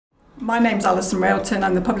My name's Alison Railton.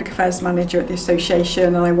 I'm the Public Affairs Manager at the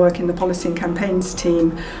Association and I work in the Policy and Campaigns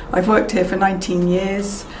team. I've worked here for 19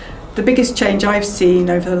 years. The biggest change I've seen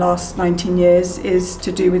over the last 19 years is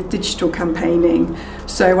to do with digital campaigning.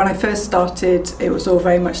 So when I first started, it was all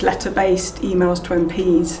very much letter-based, emails to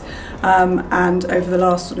MPs. And over the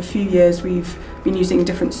last sort of few years, we've been using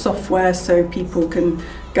different software so people can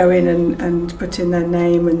go in and put in their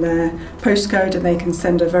name and their postcode and they can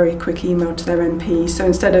send a very quick email to their MP. So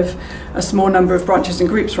instead of a small number of branches and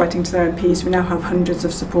groups writing to their MPs, we now have hundreds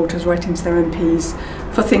of supporters writing to their MPs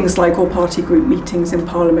for things like all-party group meetings in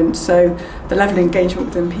Parliament. So the level of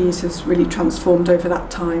engagement with MPs has really transformed over that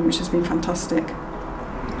time, which has been fantastic.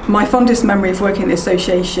 My fondest memory of working at the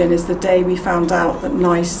Association is the day we found out that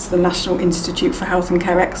NICE, the National Institute for Health and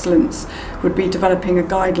Care Excellence, would be developing a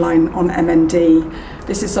guideline on MND.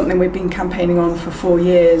 This is something we've been campaigning on for 4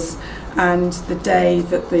 years, and the day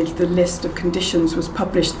that the list of conditions was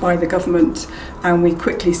published by the government, and we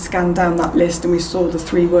quickly scanned down that list and we saw the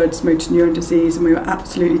 3 words motor neuron disease and we were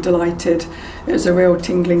absolutely delighted. It was a real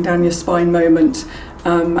tingling down your spine moment,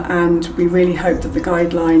 and we really hope that the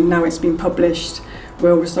guideline, now it's been published,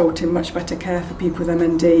 will result in much better care for people with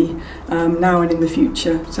MND now and in the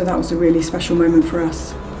future. So that was a really special moment for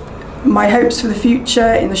us. My hopes for the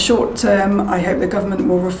future, in the short term, I hope the government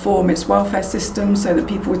will reform its welfare system so that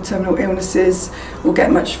people with terminal illnesses will get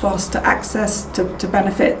much faster access to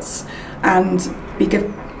benefits and be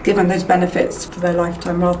given those benefits for their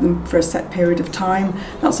lifetime rather than for a set period of time.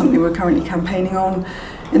 That's something we're currently campaigning on.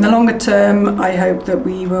 In the longer term, I hope that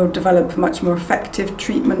we will develop much more effective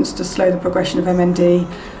treatments to slow the progression of MND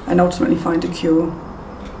and ultimately find a cure.